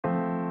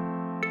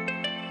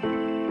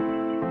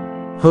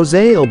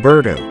José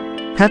Alberto,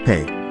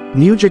 Pepe,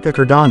 Mujica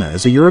Cordano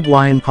is a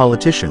Uruguayan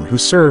politician who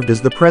served as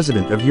the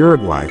President of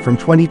Uruguay from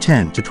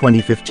 2010 to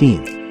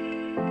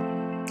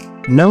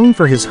 2015. Known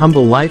for his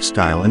humble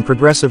lifestyle and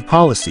progressive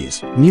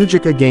policies,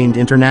 Mujica gained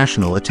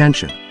international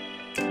attention.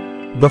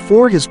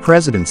 Before his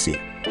presidency,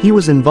 he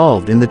was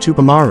involved in the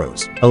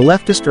Tupamaros, a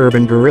leftist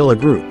urban guerrilla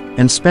group,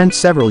 and spent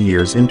several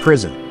years in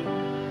prison.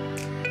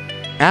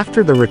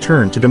 After the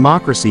return to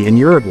democracy in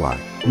Uruguay,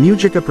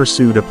 Mujica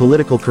pursued a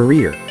political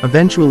career,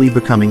 eventually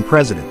becoming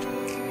president.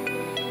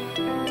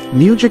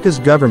 Mujica's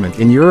government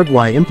in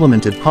Uruguay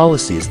implemented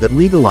policies that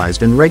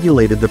legalized and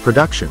regulated the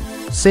production,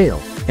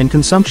 sale, and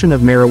consumption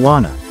of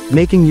marijuana,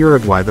 making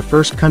Uruguay the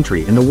first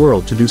country in the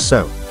world to do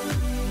so.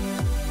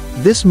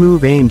 This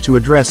move aimed to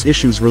address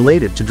issues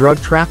related to drug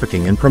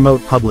trafficking and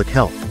promote public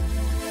health.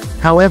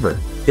 However,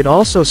 it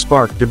also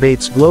sparked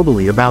debates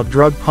globally about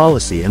drug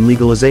policy and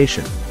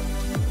legalization.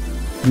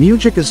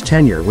 Mujica's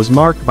tenure was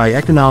marked by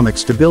economic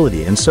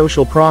stability and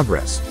social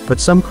progress,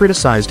 but some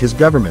criticized his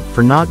government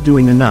for not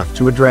doing enough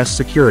to address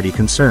security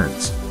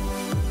concerns.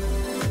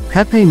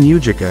 Pepe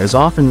Mujica is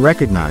often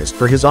recognized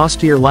for his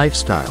austere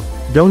lifestyle,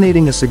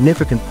 donating a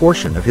significant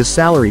portion of his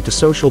salary to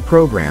social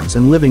programs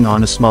and living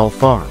on a small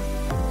farm.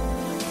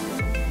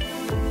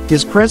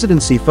 His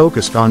presidency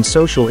focused on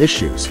social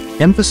issues,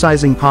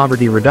 emphasizing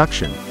poverty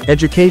reduction,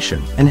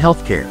 education, and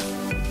healthcare.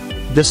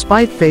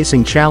 Despite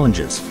facing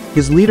challenges,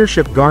 his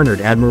leadership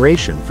garnered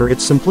admiration for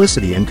its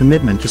simplicity and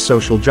commitment to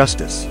social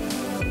justice.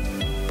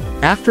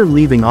 After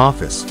leaving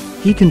office,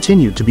 he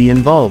continued to be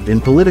involved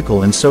in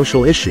political and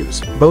social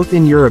issues, both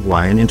in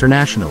Uruguay and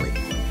internationally.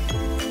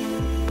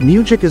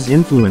 Mujica's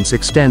influence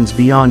extends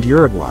beyond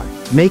Uruguay,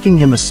 making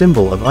him a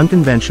symbol of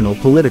unconventional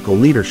political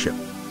leadership.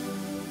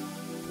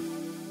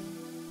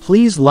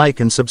 Please like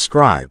and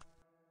subscribe.